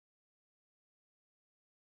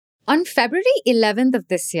On February 11th of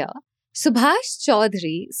this year, Subhash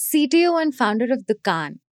Chaudhary, CTO and founder of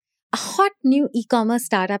Dukaan, a hot new e-commerce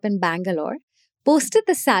startup in Bangalore, posted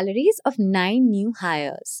the salaries of 9 new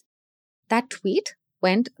hires. That tweet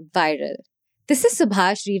went viral. This is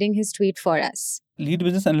Subhash reading his tweet for us. Lead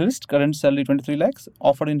business analyst, current salary 23 lakhs,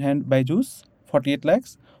 offered in hand by Juice, 48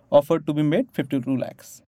 lakhs, offered to be made 52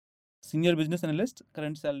 lakhs. Senior business analyst,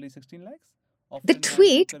 current salary 16 lakhs. The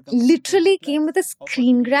tweet literally came with a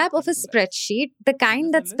screen grab of a spreadsheet, the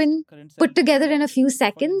kind that's been put together in a few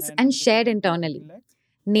seconds and shared internally.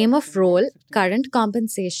 Name of role, current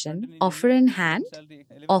compensation, offer in hand,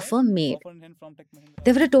 offer made.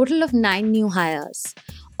 There were a total of 9 new hires.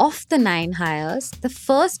 Of the 9 hires, the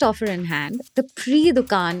first offer in hand, the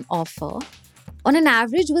pre-Dukaan offer, on an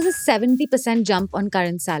average was a 70% jump on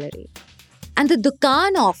current salary. And the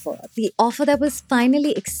Dukaan offer, the offer that was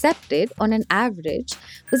finally accepted on an average,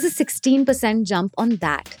 was a 16% jump on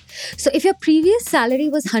that. So if your previous salary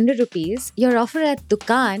was 100 rupees, your offer at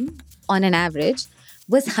Dukaan, on an average,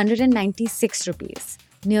 was 196 rupees,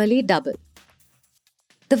 nearly double.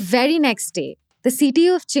 The very next day, the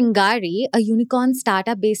CTO of Chingari, a unicorn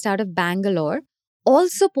startup based out of Bangalore,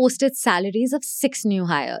 also posted salaries of 6 new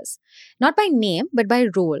hires, not by name, but by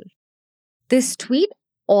role. This tweet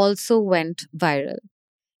also went viral.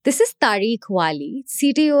 This is Tariq Wali,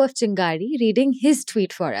 CTO of Chingari, reading his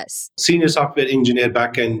tweet for us. Senior software engineer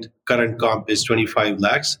backend, current comp is 25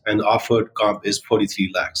 lakhs and offered comp is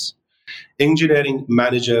 43 lakhs. Engineering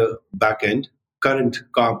manager backend, current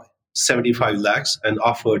comp 75 lakhs and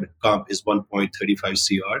offered comp is 1.35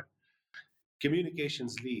 CR.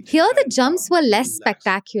 Communications lead. Here the jumps were less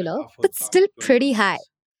spectacular, but still pretty high.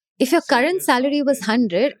 If your current salary was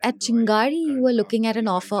 100, at Chingari you were looking at an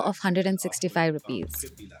offer of 165 rupees.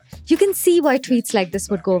 You can see why tweets like this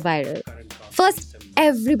would go viral. First,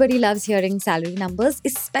 everybody loves hearing salary numbers,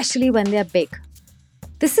 especially when they're big.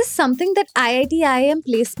 This is something that IIT IIM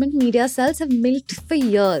placement media cells have milked for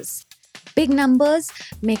years. Big numbers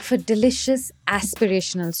make for delicious,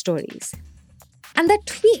 aspirational stories. And that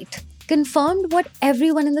tweet confirmed what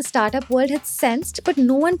everyone in the startup world had sensed, but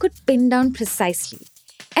no one could pin down precisely.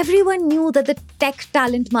 Everyone knew that the tech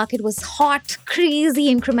talent market was hot, crazy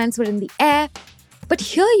increments were in the air. But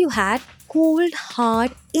here you had cold,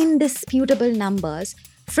 hard, indisputable numbers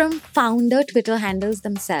from founder Twitter handles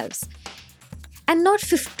themselves. And not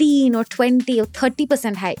 15 or 20 or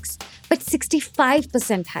 30% hikes, but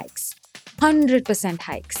 65% hikes, 100%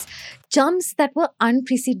 hikes, jumps that were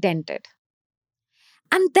unprecedented.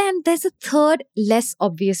 And then there's a third, less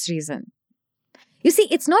obvious reason. You see,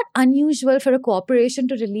 it's not unusual for a corporation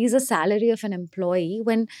to release a salary of an employee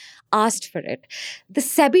when asked for it. The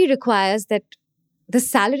SEBI requires that the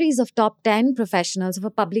salaries of top 10 professionals of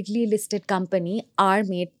a publicly listed company are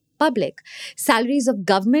made public. Salaries of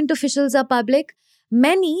government officials are public.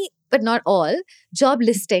 Many, but not all, job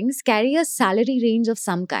listings carry a salary range of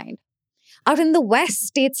some kind. Out in the West,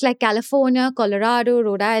 states like California, Colorado,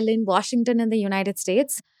 Rhode Island, Washington, and the United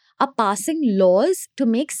States are passing laws to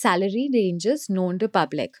make salary ranges known to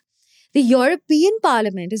public. The European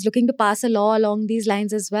Parliament is looking to pass a law along these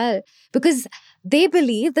lines as well because they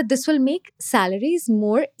believe that this will make salaries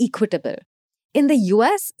more equitable. In the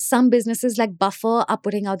US, some businesses like Buffer are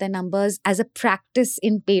putting out their numbers as a practice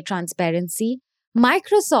in pay transparency.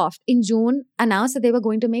 Microsoft in June announced that they were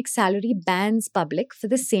going to make salary bands public for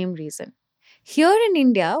the same reason. Here in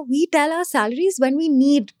India, we tell our salaries when we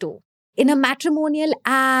need to. In a matrimonial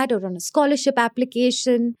ad or on a scholarship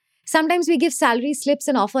application. Sometimes we give salary slips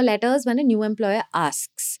and offer letters when a new employer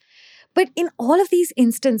asks. But in all of these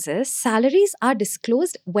instances, salaries are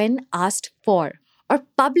disclosed when asked for or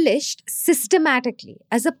published systematically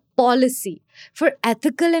as a policy for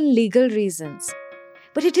ethical and legal reasons.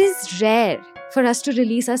 But it is rare for us to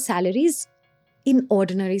release our salaries in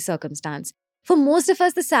ordinary circumstance. For most of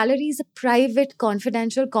us, the salary is a private,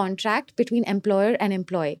 confidential contract between employer and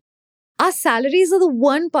employee. Our salaries are the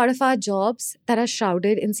one part of our jobs that are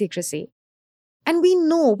shrouded in secrecy. And we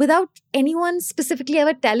know, without anyone specifically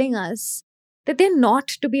ever telling us, that they're not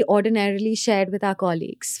to be ordinarily shared with our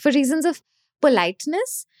colleagues for reasons of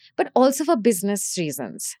politeness, but also for business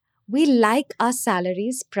reasons. We like our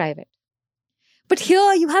salaries private. But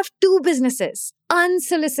here you have two businesses,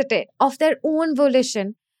 unsolicited, of their own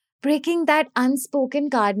volition, breaking that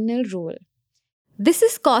unspoken cardinal rule. This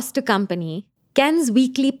is Cost to Company, Ken's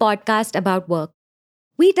weekly podcast about work.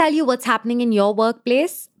 We tell you what's happening in your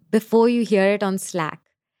workplace before you hear it on Slack.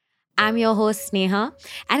 I'm your host, Sneha,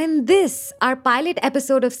 and in this, our pilot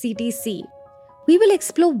episode of CTC, we will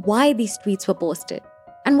explore why these tweets were posted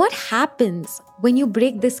and what happens when you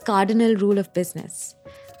break this cardinal rule of business.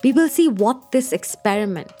 We will see what this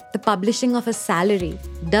experiment, the publishing of a salary,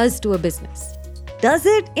 does to a business. Does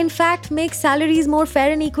it, in fact, make salaries more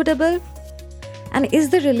fair and equitable? And is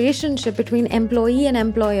the relationship between employee and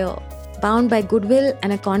employer, bound by goodwill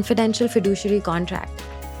and a confidential fiduciary contract,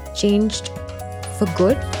 changed for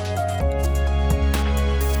good?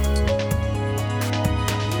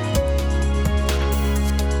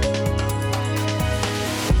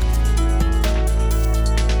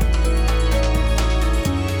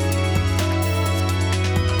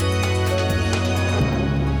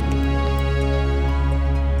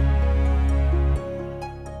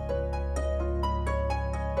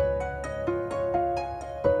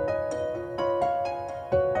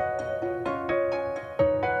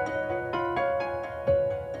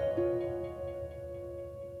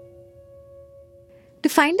 To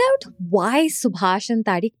find out why Subhash and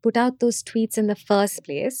Tariq put out those tweets in the first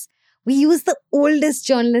place, we use the oldest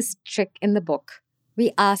journalist trick in the book.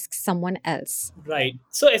 We ask someone else. Right.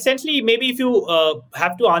 So essentially, maybe if you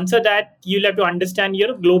have to answer that, you'll have to understand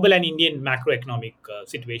your global and Indian macroeconomic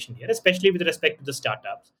situation here, especially with respect to the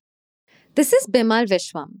startups. This is Bimal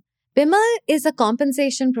Vishwam. Bimal is a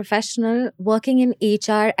compensation professional working in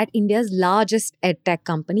HR at India's largest edtech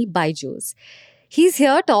company, Byju's. He's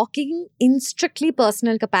here talking in strictly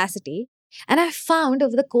personal capacity, and I found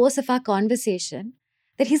over the course of our conversation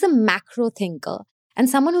that he's a macro thinker and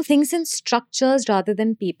someone who thinks in structures rather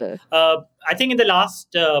than people. I think in the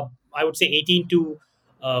last, I would say 18 to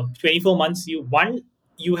 24 months,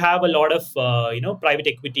 you have a lot of private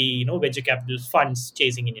equity, venture capital funds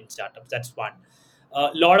chasing Indian startups. That's one. A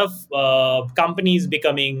lot of companies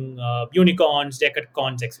becoming unicorns,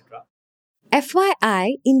 decacorns, etc.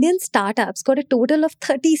 FYI, Indian startups got a total of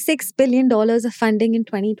 $36 billion of funding in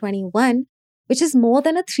 2021, which is more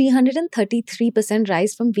than a 333%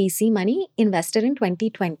 rise from VC money invested in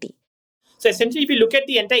 2020. So essentially, if you look at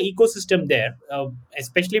the entire ecosystem there,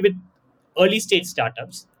 especially with early stage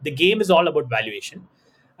startups, the game is all about valuation.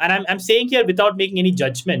 And I'm saying here without making any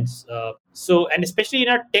judgments. And especially in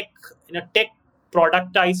a tech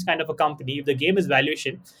productized kind of a company, if the game is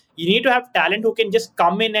valuation, you need to have talent who can just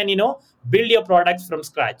come in and build your products from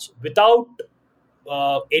scratch without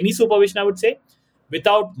any supervision, I would say,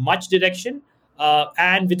 without much direction,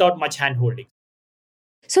 and without much hand holding.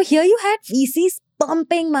 So here you had VCs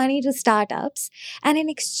pumping money to startups, and in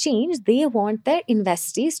exchange, they want their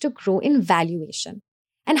investees to grow in valuation.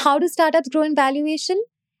 And how do startups grow in valuation?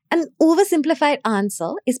 An oversimplified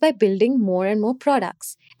answer is by building more and more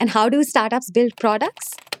products. And how do startups build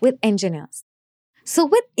products? With engineers. So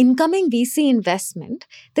with incoming VC investment,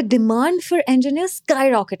 the demand for engineers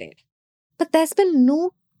skyrocketed. But there's been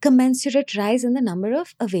no commensurate rise in the number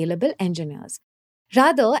of available engineers.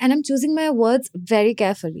 Rather, and I'm choosing my words very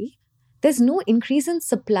carefully, there's no increase in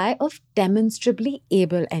supply of demonstrably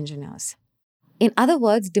able engineers. In other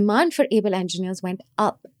words, demand for able engineers went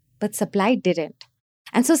up, but supply didn't.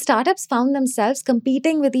 And so startups found themselves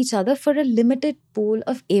competing with each other for a limited pool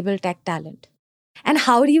of able tech talent. And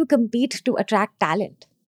how do you compete to attract talent?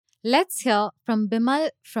 Let's hear from Bimal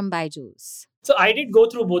from Byju's. So I did go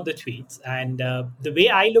through both the tweets, and the way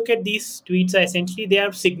I look at these tweets are essentially they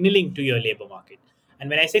are signaling to your labor market. And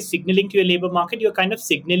when I say signaling to your labor market, you're kind of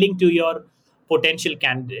signaling to your potential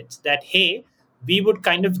candidates that, hey, we would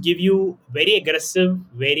kind of give you very aggressive,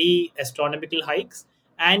 very astronomical hikes,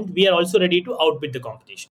 and we are also ready to outbid the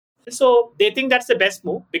competition. So they think that's the best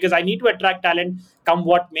move because I need to attract talent, come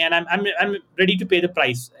what may, and I'm ready to pay the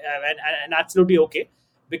price, and absolutely okay,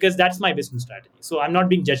 because that's my business strategy. So I'm not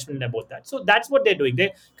being judgmental about that. So that's what they're doing.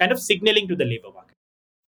 They're kind of signaling to the labor market.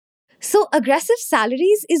 So aggressive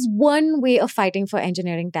salaries is one way of fighting for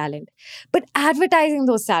engineering talent. But advertising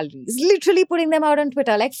those salaries, literally putting them out on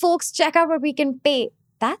Twitter, like, folks, check out what we can pay,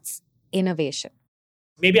 that's innovation.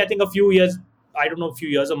 Maybe I think a few years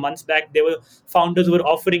or months back, there were founders who were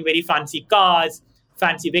offering very fancy cars,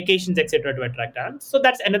 fancy vacations, etc. to attract talent. So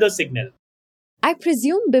that's another signal. I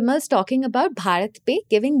presume Bimal's talking about BharatPe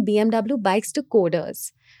giving BMW bikes to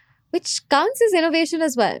coders, which counts as innovation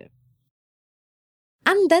as well.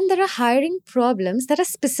 And then there are hiring problems that are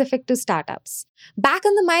specific to startups. Back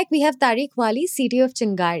on the mic, we have Tariq Wali, CTO of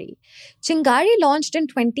Chingari. Chingari launched in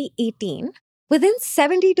 2018. Within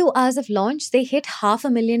 72 hours of launch, they hit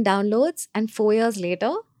 500,000 downloads, and 4 years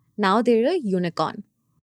later, now they're a unicorn.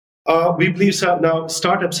 We believe so. Now,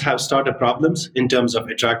 startups have startup problems in terms of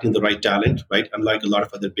attracting the right talent, right? Unlike a lot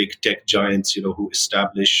of other big tech giants, who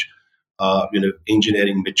establish,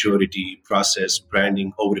 engineering maturity, process,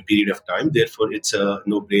 branding over a period of time. Therefore, it's a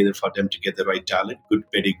no-brainer for them to get the right talent, good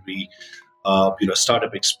pedigree,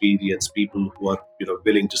 startup experience, people who are,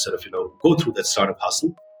 willing to sort of, go through that startup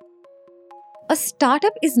hustle. A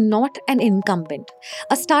startup is not an incumbent.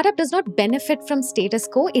 A startup does not benefit from status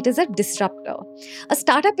quo, it is a disruptor. A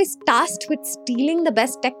startup is tasked with stealing the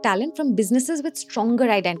best tech talent from businesses with stronger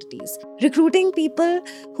identities, recruiting people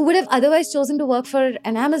who would have otherwise chosen to work for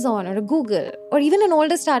an Amazon or a Google, or even an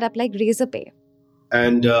older startup like Razorpay.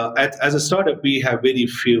 And as a startup, we have very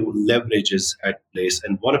few leverages at place,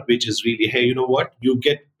 and one of which is really, hey, you know what? You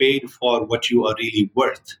get paid for what you are really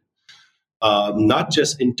worth. Not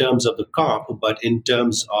just in terms of the comp, but in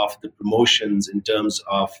terms of the promotions, in terms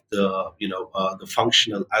of the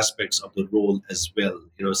functional aspects of the role as well.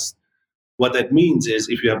 What that means is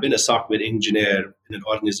if you have been a software engineer in an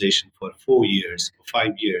organization for 4 years or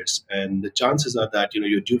 5 years, and the chances are that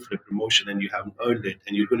you're due for a promotion and you haven't earned it,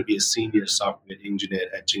 and you're going to be a senior software engineer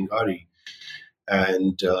at Chingari,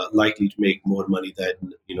 and likely to make more money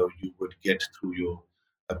than you would get through your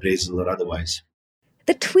appraisal or otherwise.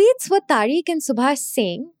 The tweets were Tariq and Subhash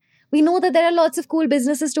saying, we know that there are lots of cool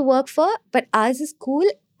businesses to work for, but ours is cool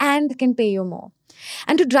and can pay you more.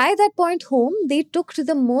 And to drive that point home, they took to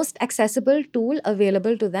the most accessible tool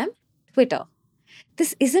available to them, Twitter.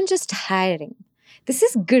 This isn't just hiring. This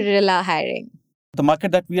is guerrilla hiring. The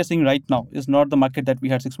market that we are seeing right now is not the market that we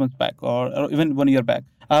had 6 months back or even 1 year back.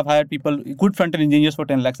 I have hired people, good front-end engineers for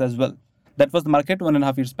 10 lakhs as well. That was the market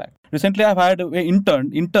 1.5 years back. Recently, I've hired an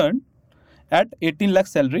intern at 18 lakh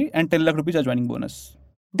salary and 10 lakh rupees as joining bonus.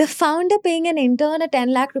 The founder paying an intern a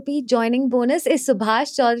 10 lakh rupee joining bonus is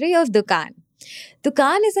Subhash Chaudhary of Dukaan.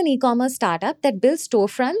 Dukaan is an e-commerce startup that builds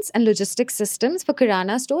storefronts and logistics systems for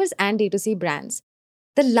Kirana stores and D2C brands.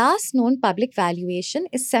 The last known public valuation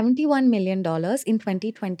is $71 million in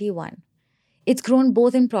 2021. It's grown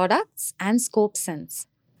both in products and scope since.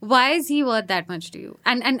 Why is he worth that much to you?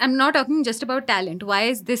 And I'm not talking just about talent. Why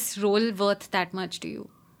is this role worth that much to you?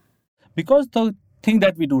 Because the thing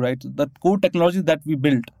that we do, right, the core technology that we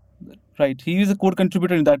built, right, he is a core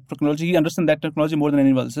contributor in that technology. He understands that technology more than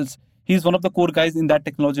anyone else. He's one of the core guys in that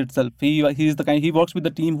technology itself. He works with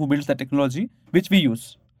the team who builds that technology, which we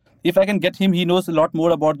use. If I can get him, he knows a lot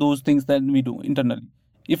more about those things than we do internally.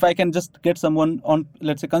 If I can just get someone on,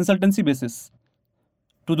 let's say, consultancy basis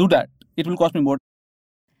to do that, it will cost me more.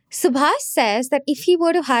 Subhash says that if he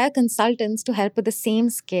were to hire consultants to help with the same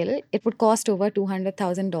skill, it would cost over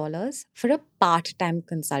 $200,000 for a part-time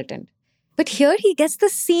consultant. But here he gets the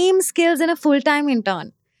same skills in a full-time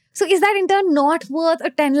intern. So is that intern not worth a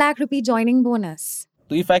 10 lakh rupee joining bonus?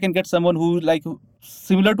 So if I can get someone who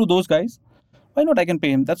similar to those guys, why not? I can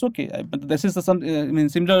pay him. That's okay. But this is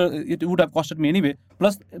similar. It would have costed me anyway.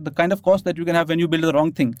 Plus the kind of cost that you can have when you build the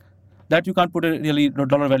wrong thing, that you can't put a really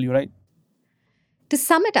dollar value, right? To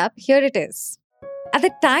sum it up, here it is. At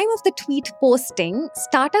the time of the tweet posting,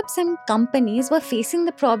 startups and companies were facing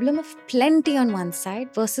the problem of plenty on one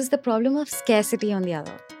side versus the problem of scarcity on the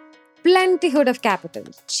other. Plentyhood of capital,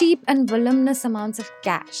 cheap and voluminous amounts of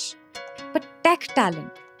cash. But tech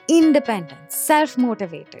talent, independent,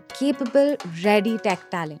 self-motivated, capable, ready tech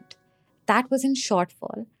talent, that was in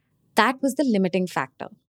shortfall. That was the limiting factor.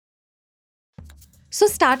 So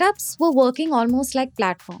startups were working almost like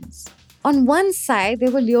platforms. On one side, they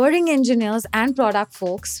were luring engineers and product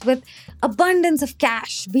folks with abundance of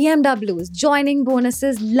cash, BMWs, joining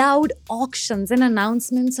bonuses, loud auctions and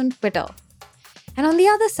announcements on Twitter. And on the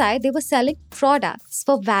other side, they were selling products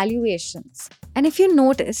for valuations. And if you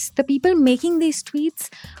notice, the people making these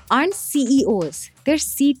tweets aren't CEOs, they're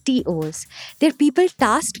CTOs. They're people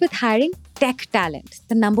tasked with hiring tech talent,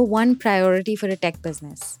 the number one priority for a tech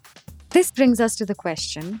business. This brings us to the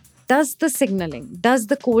question, does the signaling, does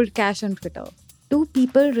the cold cash on Twitter, do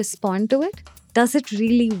people respond to it? Does it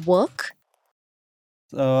really work?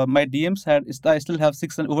 My DMs I still have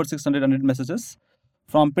over 600 messages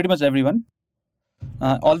from pretty much everyone.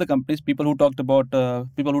 All the companies, people who talked about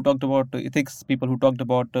ethics, people who talked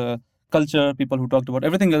about culture, people who talked about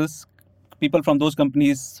everything else, people from those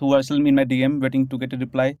companies who are still in my DM waiting to get a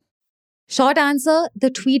reply. Short answer, the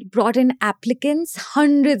tweet brought in applicants,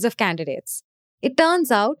 hundreds of candidates. It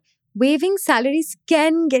turns out, waiving salaries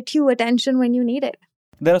can get you attention when you need it.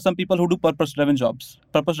 There are some people who do purpose-driven jobs.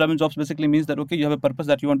 Purpose-driven jobs basically means that, okay, you have a purpose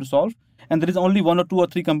that you want to solve, and there is only 1 or 2 or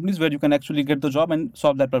 3 companies where you can actually get the job and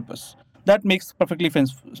solve that purpose. That makes perfectly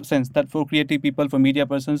sense that for creative people, for media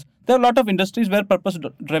persons, there are a lot of industries where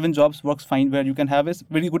purpose-driven jobs works fine, where you can have a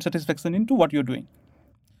very good satisfaction into what you're doing.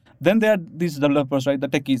 Then there are these developers, right, the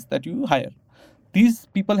techies that you hire. These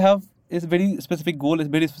people have a very specific goal, a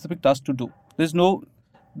very specific task to do.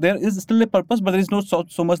 There is still a purpose, but there is no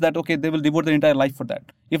so much that, okay, they will devote their entire life for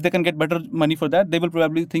that. If they can get better money for that, they will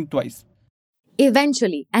probably think twice.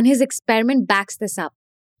 Eventually, and his experiment backs this up,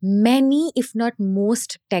 many, if not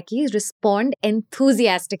most techies respond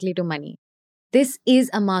enthusiastically to money. This is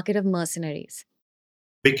a market of mercenaries.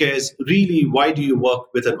 Because really, why do you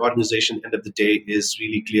work with an organization at the end of the day is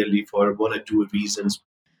really clearly for one or two reasons.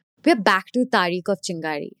 We're back to Tariq of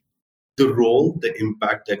Chingari. The role, the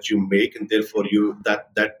impact that you make, and therefore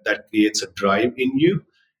that creates a drive in you.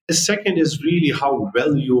 The second is really how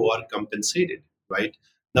well you are compensated, right?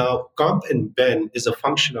 Now, comp and ben is a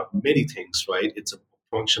function of many things, right? It's a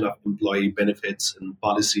function of employee benefits and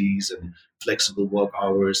policies and flexible work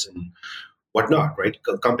hours and whatnot, right?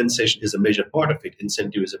 Compensation is a major part of it.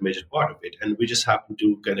 Incentive is a major part of it. And we just happen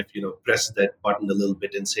to kind of, press that button a little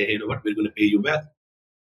bit and say, hey, you know what, we're going to pay you well.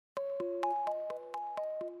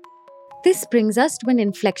 This brings us to an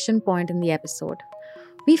inflection point in the episode.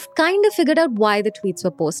 We've kind of figured out why the tweets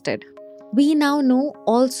were posted. We now know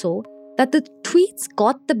also that the tweets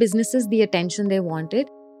got the businesses the attention they wanted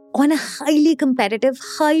on a highly competitive,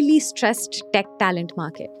 highly stressed tech talent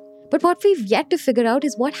market. But what we've yet to figure out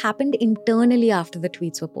is what happened internally after the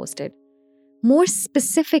tweets were posted. More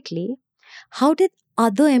specifically, how did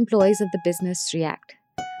other employees of the business react?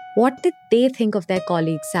 What did they think of their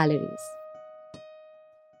colleagues' salaries?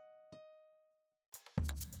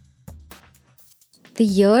 The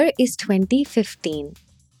year is 2015.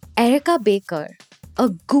 Erica Baker, a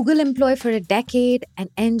Google employee for a decade, an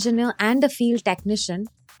engineer and a field technician,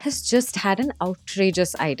 has just had an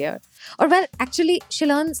outrageous idea. Or well, actually, she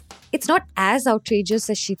learns it's not as outrageous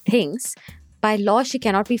as she thinks. By law, she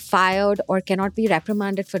cannot be fired or cannot be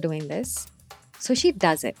reprimanded for doing this. So she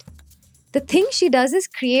does it. The thing she does is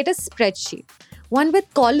create a spreadsheet, one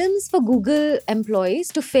with columns for Google employees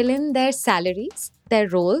to fill in their salaries, their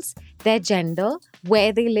roles, their gender,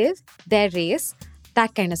 where they live, their race,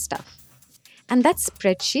 that kind of stuff. And that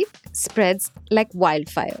spreadsheet spreads like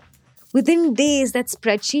wildfire. Within days, that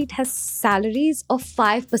spreadsheet has salaries of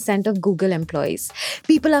 5% of Google employees.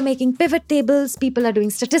 People are making pivot tables, people are doing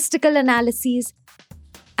statistical analyses.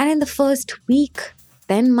 And in the first week,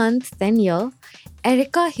 then month, then year,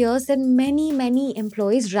 Erica hears that many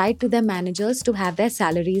employees write to their managers to have their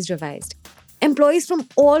salaries revised. Employees from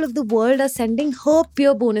all of the world are sending her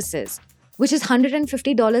peer bonuses, which is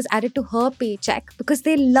 $150 added to her paycheck because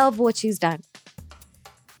they love what she's done.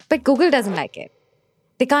 But Google doesn't like it.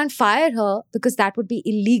 They can't fire her because that would be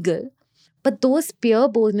illegal, but those peer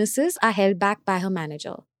bonuses are held back by her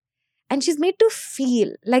manager. And she's made to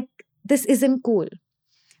feel like this isn't cool.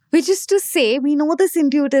 Which is to say, we know this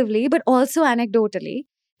intuitively, but also anecdotally,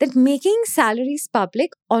 that making salaries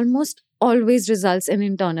public almost always results in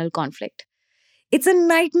internal conflict. It's a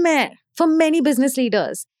nightmare for many business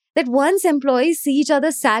leaders that once employees see each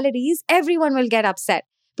other's salaries, everyone will get upset.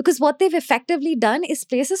 Because what they've effectively done is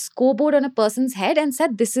place a scoreboard on a person's head and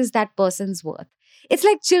said, this is that person's worth. It's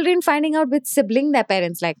like children finding out which sibling their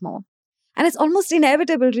parents like more. And it's almost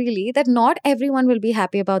inevitable, really, that not everyone will be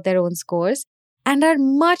happy about their own scores and are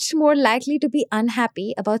much more likely to be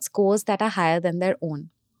unhappy about scores that are higher than their own.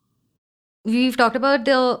 We've talked about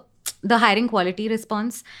the hiring quality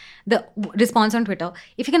response, the response on Twitter.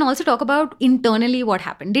 If you can also talk about internally what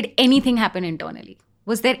happened. Did anything happen internally?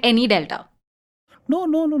 Was there any delta?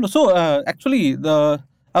 No. So actually, the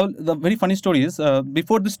very funny story is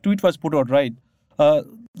before this tweet was put out, right?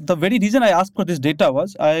 The very reason I asked for this data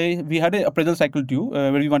was we had an appraisal cycle too,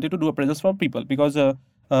 where we wanted to do appraisals for people because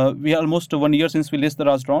we are almost 1 year since we list the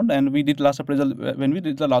last round, and we did last appraisal when we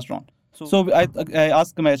did the last round. So I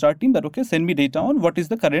asked my HR team that okay, send me data on what is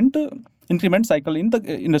the current increment cycle in the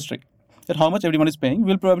industry, that how much everyone is paying.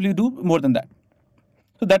 We'll probably do more than that.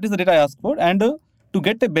 So that is the data I asked for, and to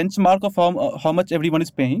get a benchmark of how much everyone is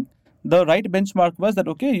paying, the right benchmark was that,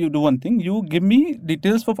 okay, you do one thing, you give me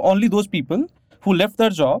details of only those people who left their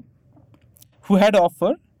job, who had an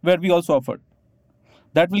offer, where we also offered.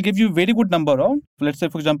 That will give you a very good number on, let's say,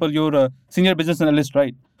 for example, your senior business analyst,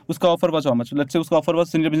 right? Uska offer was how much? Let's say uska offer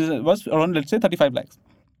was senior business was around, let's say, 35 lakhs.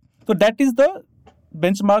 So that is the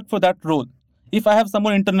benchmark for that role. If I have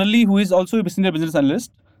someone internally who is also a senior business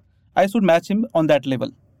analyst, I should match him on that level.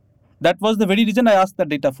 That was the very reason I asked that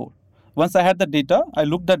data for. Once I had the data, I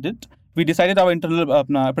looked at it. We decided our internal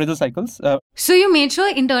appraisal cycles. So you made sure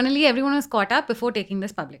internally everyone was caught up before taking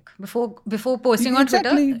this public, before posting on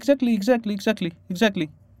Twitter? Exactly.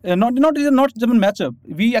 Not even match up.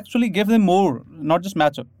 We actually gave them more, not just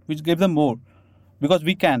match up. We gave them more because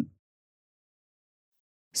we can.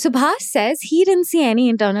 Subhas says he didn't see any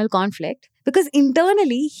internal conflict because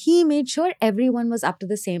internally he made sure everyone was up to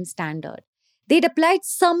the same standard. They'd applied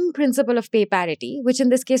some principle of pay parity, which in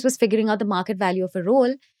this case was figuring out the market value of a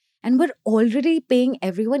role, and were already paying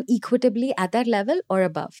everyone equitably at that level or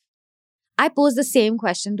above. I posed the same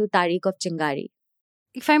question to Tariq of Chingari.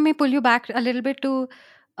 If I may pull you back a little bit to,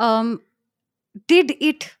 did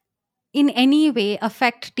it in any way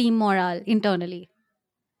affect team morale internally?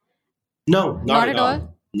 No, Not not at at all?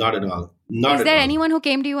 all. Not at all. Not Is at there all. anyone who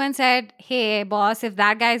came to you and said, hey, boss, if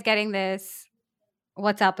that guy's getting this,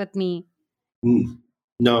 what's up with me?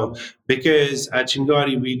 No, because at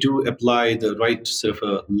Chingari, we do apply the right sort of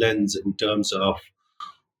a lens in terms of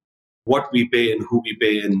what we pay and who we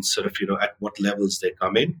pay and sort of, at what levels they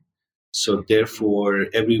come in. So therefore,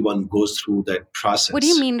 everyone goes through that process. What do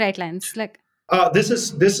you mean, right lens? Like, this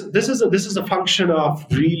is a function of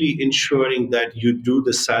really ensuring that you do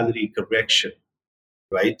the salary correction,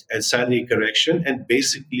 right? And salary correction, and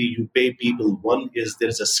basically you pay people. One is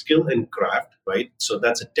there's a skill and craft, right? So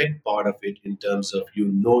that's a tech part of it in terms of you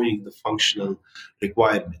knowing the functional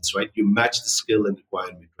requirements, right? You match the skill and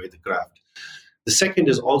requirement, right? The craft. The second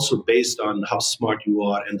is also based on how smart you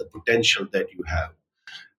are and the potential that you have.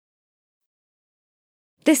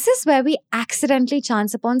 this is where we accidentally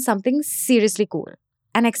chance upon something seriously cool,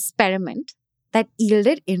 an experiment that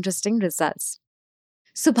yielded interesting results.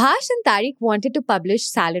 Subhash and Tariq wanted to publish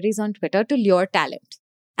salaries on Twitter to lure talent.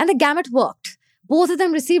 And the gamut worked. Both of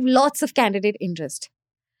them received lots of candidate interest.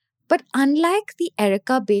 But unlike the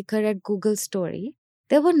Erica Baker at Google story,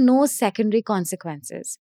 there were no secondary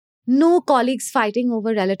consequences. No colleagues fighting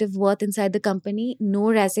over relative worth inside the company,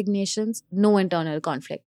 no resignations, no internal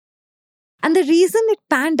conflict. And the reason it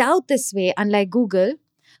panned out this way, unlike Google,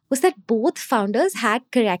 was that both founders had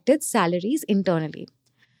corrected salaries internally.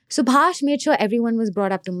 Subhash made sure everyone was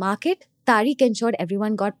brought up to market. Tariq ensured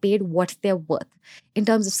everyone got paid what they're worth in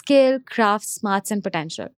terms of skill, craft, smarts, and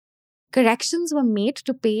potential. Corrections were made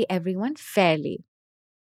to pay everyone fairly.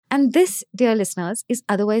 And this, dear listeners, is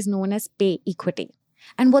otherwise known as pay equity.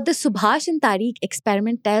 And what the Subhash and Tariq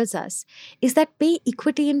experiment tells us is that pay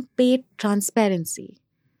equity and pay transparency,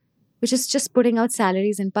 which is just putting out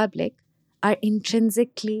salaries in public, are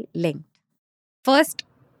intrinsically linked. First,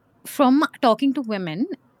 from talking to women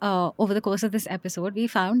over the course of this episode, we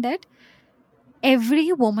found that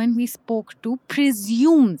every woman we spoke to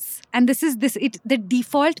presumes, and the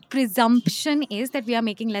default presumption is that we are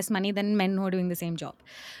making less money than men who are doing the same job.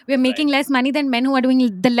 We are making less money than men who are doing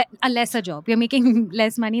a lesser job. We are making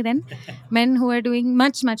less money than men who are doing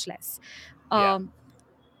much, much less.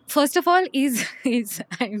 First of all, is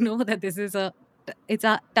I know that it's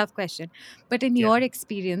a tough question, but in your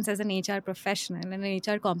experience as an HR professional and an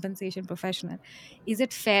HR compensation professional, is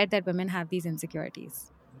it fair that women have these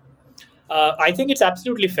insecurities? I think it's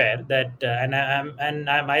absolutely fair that,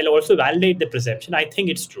 I'll also validate the perception. I think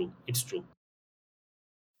it's true. It's true.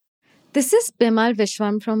 This is Bimal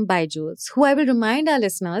Vishwam from Byju's, who I will remind our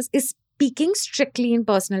listeners is speaking strictly in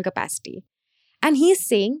personal capacity. And he's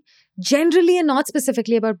saying, generally and not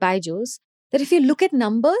specifically about Byju's, that if you look at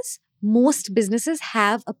numbers, most businesses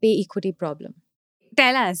have a pay equity problem.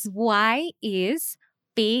 Tell us, why is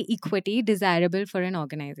pay equity desirable for an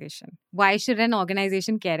organization? Why should an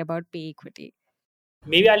organization care about pay equity?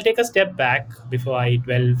 Maybe I'll take a step back before I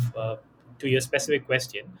delve to your specific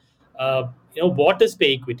question. What is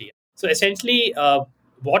pay equity? So essentially,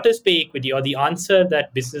 what is pay equity, or the answer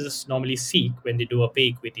that businesses normally seek when they do a pay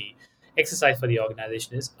equity exercise for the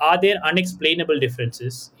organization is, are there unexplainable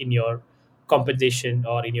differences in your compensation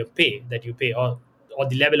or in your pay that you pay, or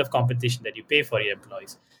the level of compensation that you pay for your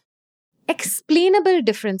employees? Explainable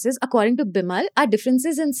differences, according to Bimal, are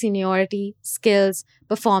differences in seniority, skills,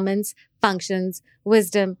 performance, functions,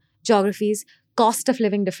 wisdom, geographies, cost of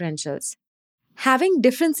living differentials. Having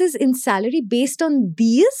differences in salary based on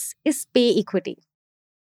these is pay equity.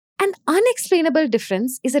 An unexplainable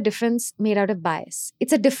difference is a difference made out of bias.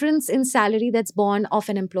 It's a difference in salary that's born of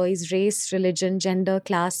an employee's race, religion, gender,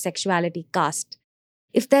 class, sexuality, caste.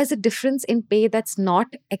 If there's a difference in pay that's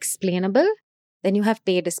not explainable, then you have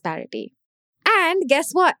pay disparity. And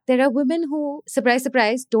guess what? There are women who, surprise,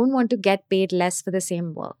 surprise, don't want to get paid less for the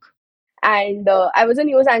same work. And I was a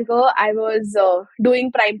news anchor. I was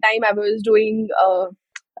doing prime time. I was doing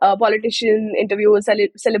politician interviews,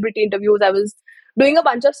 celebrity interviews. I was doing a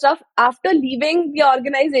bunch of stuff. After leaving the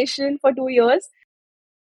organization for 2 years,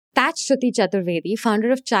 That's Shruti Chaturvedi,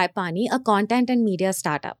 founder of Chai Pani, a content and media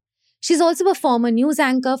startup. She's also a former news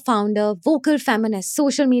anchor, founder, vocal feminist,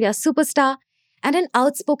 social media superstar, and an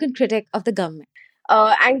outspoken critic of the government.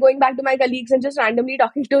 And going back to my colleagues and just randomly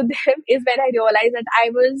talking to them is when I realized that I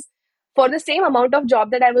was, for the same amount of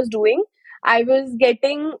job that I was doing, I was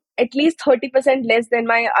getting at least 30% less than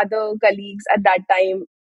my other colleagues at that time.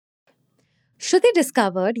 Shruti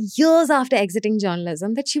discovered years after exiting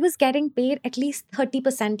journalism that she was getting paid at least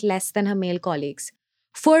 30% less than her male colleagues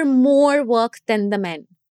for more work than the men.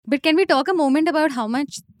 But can we talk a moment about how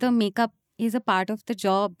much the makeup is a part of the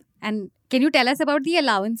job? And Can you tell us about the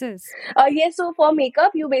allowances? Yes, so for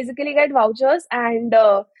makeup, you basically get vouchers, and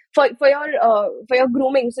for your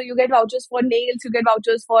grooming, so you get vouchers for nails, you get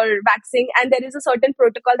vouchers for waxing, and there is a certain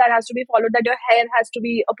protocol that has to be followed. That your hair has to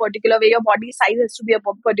be a particular way, your body size has to be a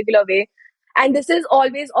particular way, and this is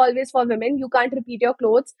always for women. You can't repeat your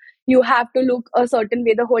clothes. You have to look a certain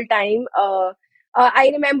way the whole time. I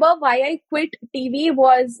remember why I quit TV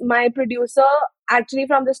was my producer actually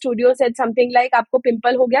from the studio said something like, "आपको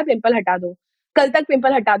pimple हो गया, pimple हटा दो." कल तक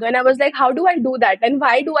pimple हटा दो. And I was like, how do I do that? And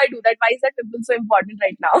why do I do that? Why is that pimple so important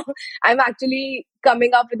right now? I'm actually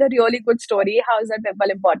coming up with a really good story. How is that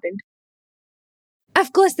pimple important?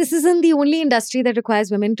 Of course, this isn't the only industry that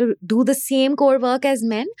requires women to do the same core work as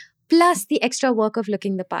men, plus the extra work of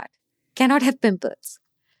looking the part. Cannot have pimples.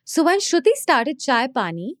 So when Shruti started Chai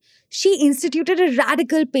Pani, she instituted a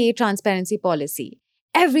radical pay transparency policy.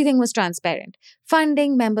 Everything was transparent.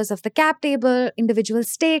 Funding, members of the cap table, individual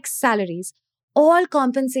stakes, salaries. All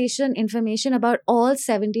compensation information about all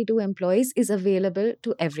 72 employees is available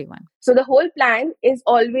to everyone. So the whole plan is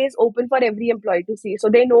always open for every employee to see. So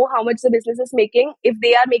they know how much the business is making. If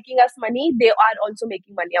they are making us money, they are also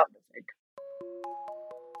making money out of it.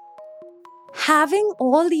 Having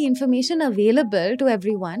all the information available to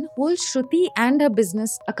everyone holds Shruti and her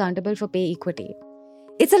business accountable for pay equity.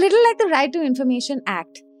 It's a little like the Right to Information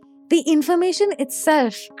Act. The information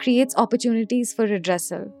itself creates opportunities for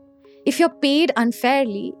redressal. If you're paid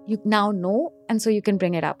unfairly, you now know, and so you can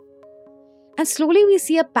bring it up. And slowly we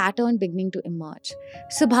see a pattern beginning to emerge.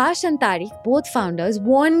 Subhash and Tariq, both founders,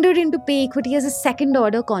 wandered into pay equity as a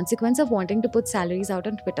second-order consequence of wanting to put salaries out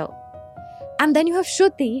on Twitter. And then you have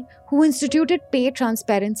Shruti, who instituted pay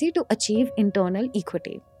transparency to achieve internal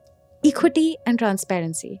equity. Equity and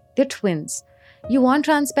transparency, they're twins. You want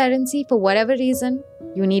transparency for whatever reason,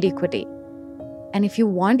 you need equity. And if you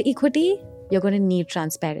want equity, you're going to need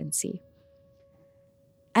transparency.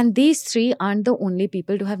 And these three aren't the only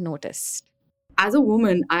people to have noticed. As a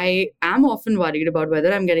woman, I am often worried about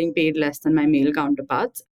whether I'm getting paid less than my male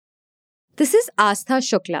counterparts. This is Astha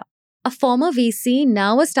Shukla, a former VC,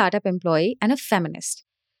 now a startup employee and a feminist.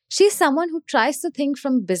 She's someone who tries to think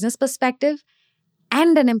from a business perspective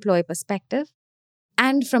and an employee perspective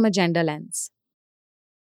and from a gender lens.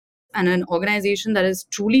 And an organization that is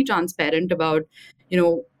truly transparent about,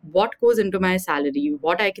 what goes into my salary,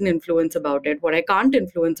 what I can influence about it, what I can't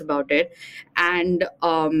influence about it. And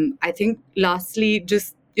I think lastly,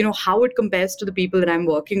 just, how it compares to the people that I'm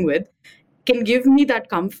working with can give me that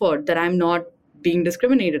comfort that I'm not being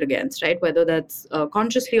discriminated against, right? Whether that's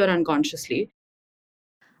consciously or unconsciously.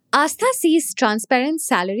 Astha sees transparent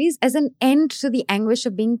salaries as an end to the anguish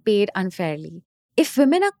of being paid unfairly. If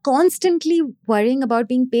women are constantly worrying about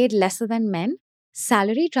being paid lesser than men,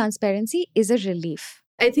 salary transparency is a relief.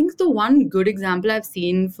 I think the one good example I've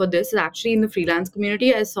seen for this is actually in the freelance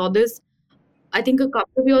community. I saw this, I think, a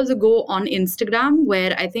couple of years ago on Instagram,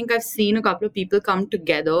 where I think I've seen a couple of people come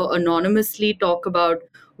together, anonymously talk about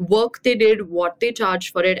work they did, what they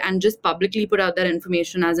charged for it, and just publicly put out that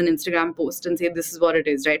information as an Instagram post and say, this is what it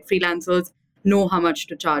is, right? Freelancers know how much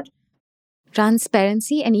to charge.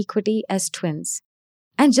 Transparency and equity as twins.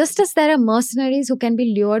 And just as there are mercenaries who can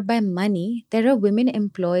be lured by money, there are women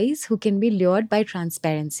employees who can be lured by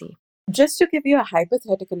transparency. Just to give you a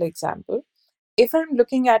hypothetical example, if I'm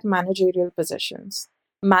looking at managerial positions,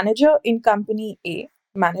 manager in company A,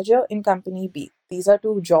 manager in company B, these are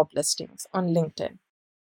two job listings on LinkedIn.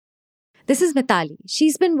 This is Mitali.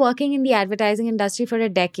 She's been working in the advertising industry for a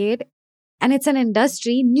decade, and it's an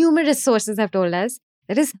industry, numerous sources have told us,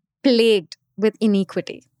 that is plagued with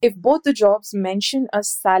inequity. If both the jobs mention a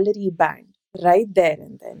salary band right there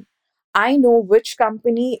and then, I know which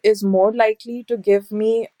company is more likely to give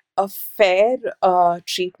me a fair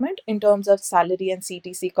treatment in terms of salary and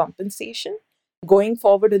CTC compensation going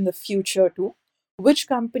forward in the future too. Which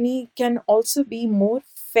company can also be more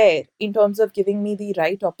fair in terms of giving me the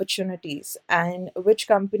right opportunities, and which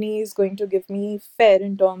company is going to give me fair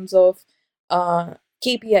in terms of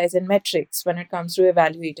KPIs and metrics when it comes to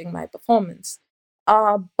evaluating my performance.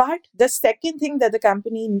 But the second thing that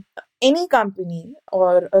any company,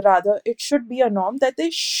 or rather it should be a norm that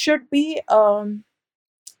there should be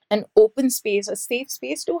an open space, a safe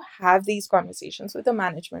space to have these conversations with the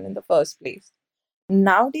management in the first place.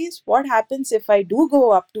 Nowadays, what happens if I do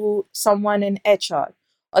go up to someone in HR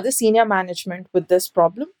or the senior management with this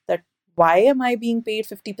problem, that why am I being paid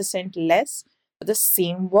 50% less for the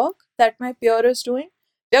same work that my peer is doing?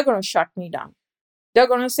 They're going to shut me down. They're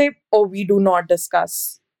going to say, oh, we do not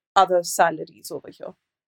discuss other salaries over here.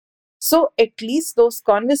 So at least those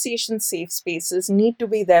conversation safe spaces need to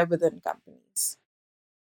be there within companies.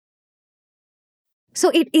 So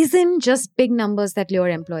it isn't just big numbers that lure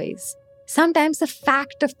employees. Sometimes the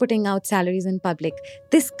fact of putting out salaries in public,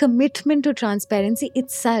 this commitment to transparency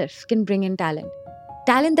itself can bring in talent.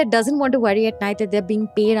 Talent that doesn't want to worry at night that they're being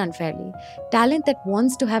paid unfairly. Talent that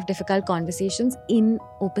wants to have difficult conversations in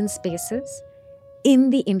open spaces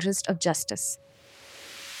in the interest of justice.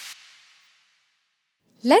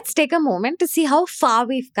 Let's take a moment to see how far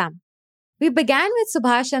we've come. We began with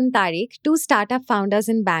Subhash and Tariq, two startup founders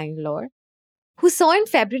in Bangalore, who saw in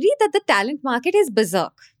February that the talent market is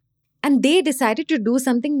berserk. And they decided to do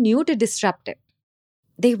something new to disrupt it.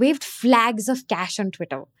 They waved flags of cash on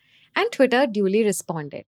Twitter, and Twitter duly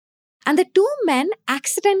responded. And the two men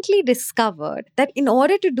accidentally discovered that in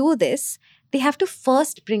order to do this, they have to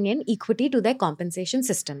first bring in equity to their compensation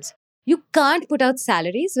systems. You can't put out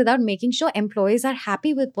salaries without making sure employees are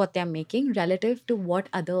happy with what they're making relative to what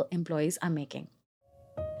other employees are making.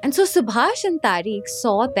 And so Subhash and Tariq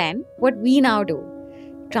saw then what we now do.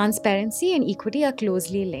 Transparency and equity are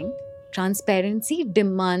closely linked. Transparency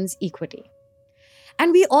demands equity.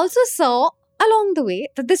 And we also saw along the way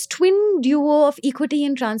that this twin duo of equity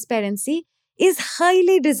and transparency is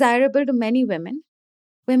highly desirable to many women.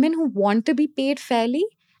 Women who want to be paid fairly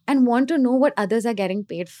and want to know what others are getting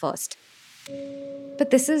paid first. But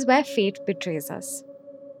this is where fate betrays us.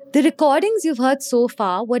 The recordings you've heard so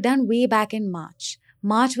far were done way back in March.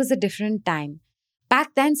 March was a different time.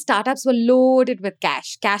 Back then, startups were loaded with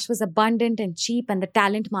cash. Cash was abundant and cheap, and the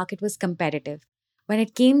talent market was competitive. When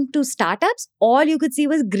it came to startups, all you could see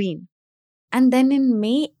was green. And then in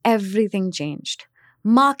May, everything changed.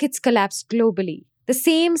 Markets collapsed globally. The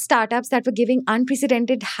same startups that were giving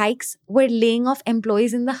unprecedented hikes were laying off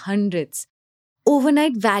employees in the hundreds.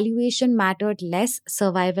 Overnight valuation mattered less,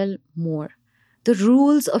 survival more. The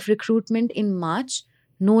rules of recruitment in March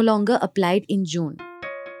no longer applied in June.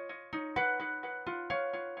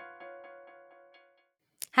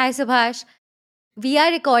 Hi, Subhash. We are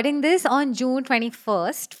recording this on June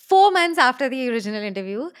 21st, 4 months after the original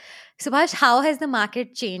interview. Subhash, how has the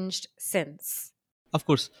market changed since? Of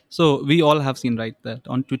course. So we all have seen, right, that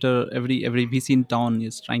on Twitter, every VC in town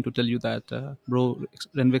is trying to tell you that, bro,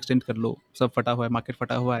 runway extend kar lo, sab fata hua hai, market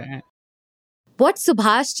fata hua hai. What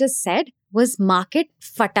Subhash just said was market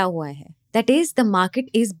fata hua hai. That is, the market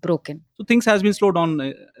is broken. So things has been slowed down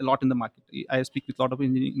a lot in the market. I speak with a lot of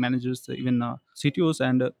engineering managers, even CTOs,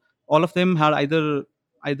 and all of them had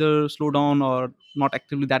either slowed down or not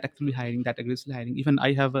actively hiring, that aggressively hiring. Even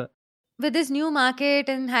I have a With this new market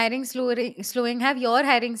and hiring slowing, have your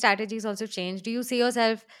hiring strategies also changed? Do you see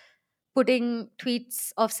yourself putting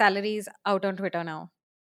tweets of salaries out on Twitter now?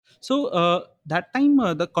 So that time,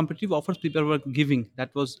 the competitive offers people were giving,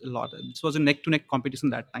 that was a lot. This was a neck-to-neck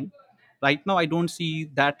competition that time. Right now, I don't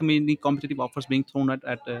see that many competitive offers being thrown at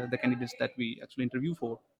the candidates that we actually interview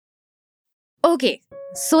for. Okay,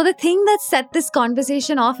 so the thing that set this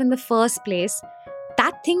conversation off in the first place,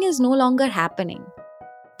 that thing is no longer happening.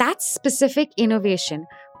 That specific innovation,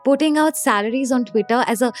 putting out salaries on Twitter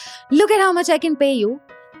as a look at how much I can pay you,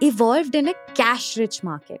 evolved in a cash-rich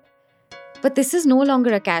market. But this is no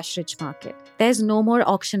longer a cash-rich market. There's no more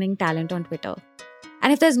auctioning talent on Twitter.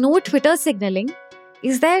 And if there's no Twitter signaling,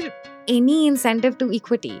 is there any incentive to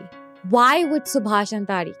equity? Why would Subhash and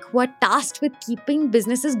Tariq, who are tasked with keeping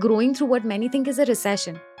businesses growing through what many think is a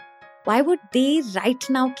recession, why would they right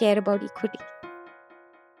now care about equity?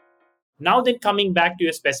 Now then, coming back to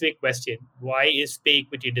your specific question, why is pay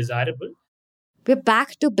equity desirable? We're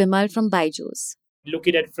back to Bimal from Byju's. Look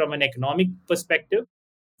at it from an economic perspective.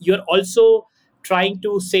 You're also trying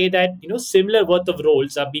to say that similar worth of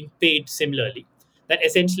roles are being paid similarly. That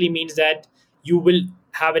essentially means that you will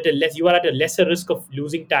have you are at a lesser risk of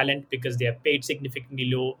losing talent because they are paid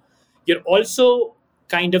significantly low. You're also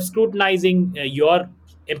kind of scrutinizing your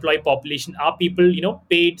employee population. Are people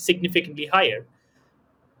paid significantly higher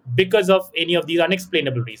because of any of these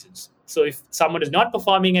unexplainable reasons? So if someone is not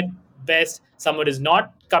performing at best, someone is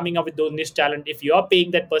not coming up with those niche talent, if you are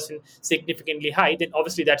paying that person significantly high, then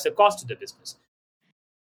obviously that's a cost to the business.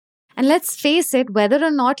 And let's face it, whether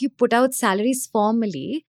or not you put out salaries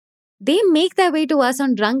formally, they make their way to us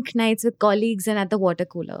on drunk nights with colleagues and at the water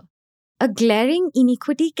cooler. A glaring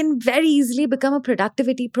inequity can very easily become a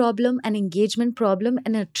productivity problem, an engagement problem,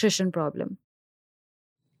 an attrition problem.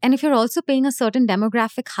 And if you're also paying a certain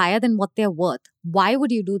demographic higher than what they're worth, why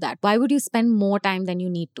would you do that? Why would you spend more time than you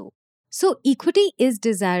need to? So equity is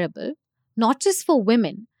desirable, not just for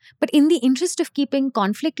women, but in the interest of keeping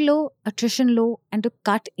conflict low, attrition low, and to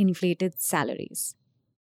cut inflated salaries.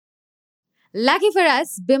 Lucky for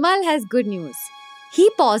us, Bimal has good news. He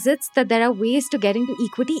posits that there are ways to get into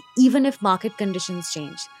equity even if market conditions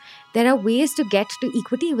change. There are ways to get to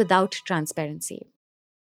equity without transparency.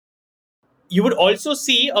 you would also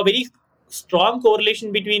see a very strong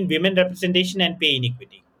correlation between women representation and pay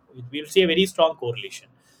inequity. We'll see a very strong correlation.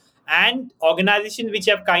 And organizations which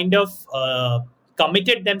have kind of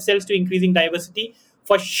committed themselves to increasing diversity,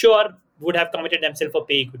 for sure would have committed themselves for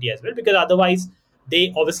pay equity as well, because otherwise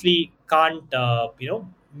they obviously can't,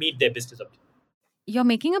 meet their business objectives. You're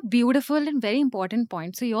making a beautiful and very important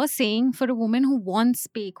point. So you're saying for a woman who wants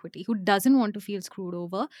pay equity, who doesn't want to feel screwed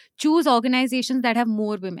over, choose organizations that have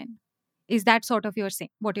more women. Is that sort of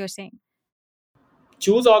what you're saying?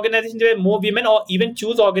 Choose organizations where more women, or even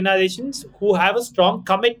choose organizations who have a strong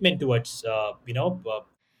commitment towards,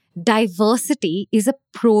 Diversity is a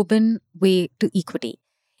proven way to equity.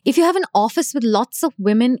 If you have an office with lots of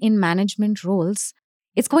women in management roles,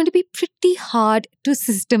 it's going to be pretty hard to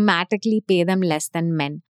systematically pay them less than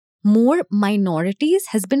men. More minorities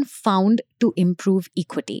has been found to improve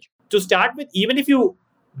equity. To start with, even if you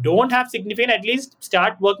don't have significant, at least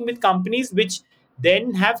start working with companies which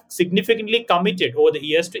then have significantly committed over the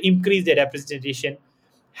years to increase their representation,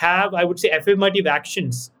 have, I would say, affirmative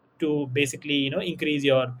actions to basically, increase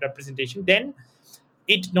your representation. Then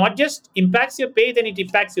it not just impacts your pay, then it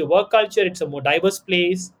impacts your work culture. It's a more diverse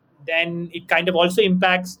place. Then it kind of also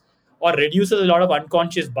impacts or reduces a lot of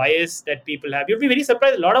unconscious bias that people have. You'll be very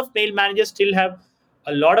surprised. A lot of male managers still have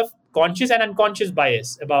a lot of conscious and unconscious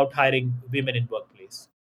bias about hiring women in workplace.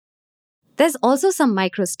 There's also some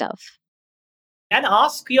micro stuff. And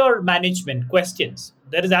ask your management questions.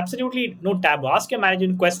 There is absolutely no taboo. Ask your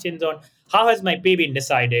management questions on how has my pay been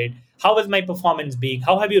decided? How has my performance been?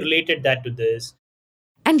 How have you related that to this?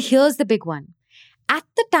 And here's the big one. At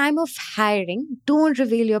the time of hiring, don't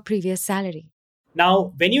reveal your previous salary.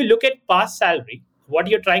 Now, when you look at past salary, what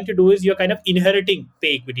you're trying to do is you're kind of inheriting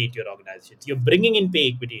pay equity into your organizations. You're bringing in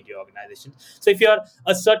pay equity into your organizations. So if you're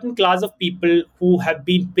a certain class of people who have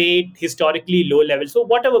been paid historically low levels, so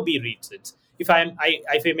whatever be reasons, if I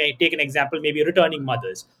may take an example, maybe returning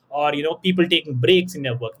mothers or people taking breaks in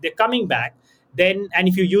their work, they're coming back. Then, and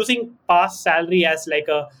if you're using past salary as like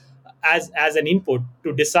as an input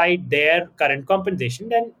to decide their current compensation,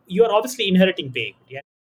 then you are obviously inheriting pay equity.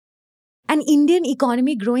 An Indian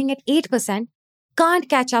economy growing at 8% can't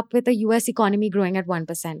catch up with a US economy growing at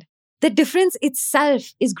 1%. The difference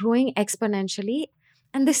itself is growing exponentially,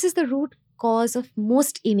 and this is the root cause of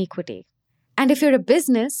most inequity. And if you're a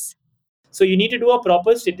business, so you need to do a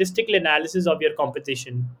proper statistical analysis of your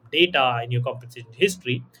compensation data and your compensation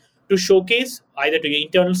history to showcase either to your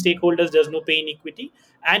internal stakeholders there's no pay inequity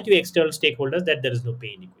and to your external stakeholders that there is no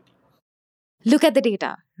pay inequity. Look at the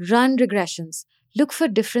data, run regressions, look for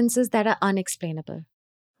differences that are unexplainable.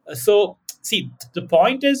 So, see, the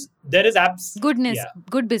point is there is good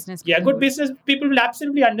business. Yeah, good business people will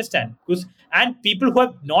absolutely understand. And people who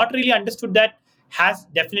have not really understood that has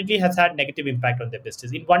had negative impact on their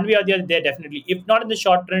business in one way or the other. They're definitely, if not in the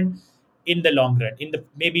short run, in the long run,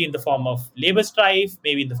 maybe in the form of labor strife,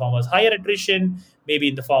 maybe in the form of higher attrition, maybe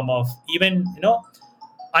in the form of even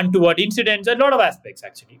untoward incidents, a lot of aspects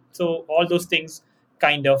actually. So all those things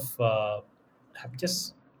kind of have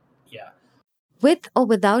just With or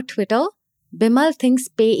without Twitter, Bimal thinks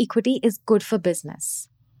pay equity is good for business.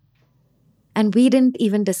 And we didn't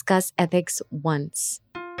even discuss ethics once.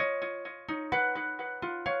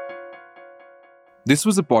 This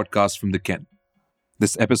was a podcast from The Ken.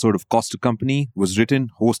 This episode of Cost to Company was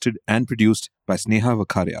written, hosted, and produced by Sneha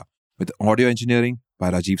Vakharia, with audio engineering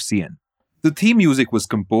by Rajiv CN. The theme music was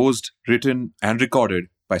composed, written, and recorded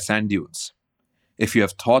by Sand Dunes. If you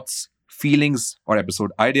have thoughts, feelings, or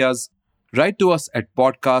episode ideas, write to us at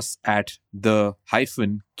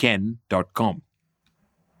podcasts@the-ken.com.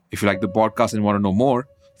 If you like the podcast and want to know more,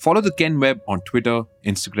 follow The Ken Web on Twitter,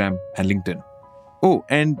 Instagram, and LinkedIn. Oh,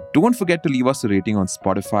 and don't forget to leave us a rating on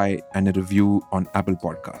Spotify and a review on Apple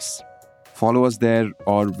Podcasts. Follow us there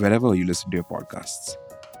or wherever you listen to your podcasts.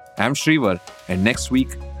 I'm Shrivar, and next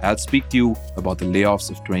week, I'll speak to you about the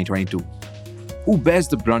layoffs of 2022. Who bears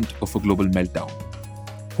the brunt of a global meltdown?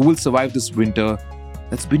 Who will survive this winter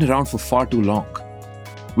that's been around for far too long?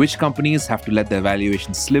 Which companies have to let their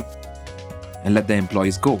valuations slip and let their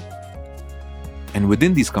employees go? And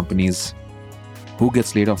within these companies, who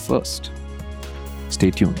gets laid off first? Stay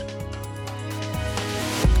tuned.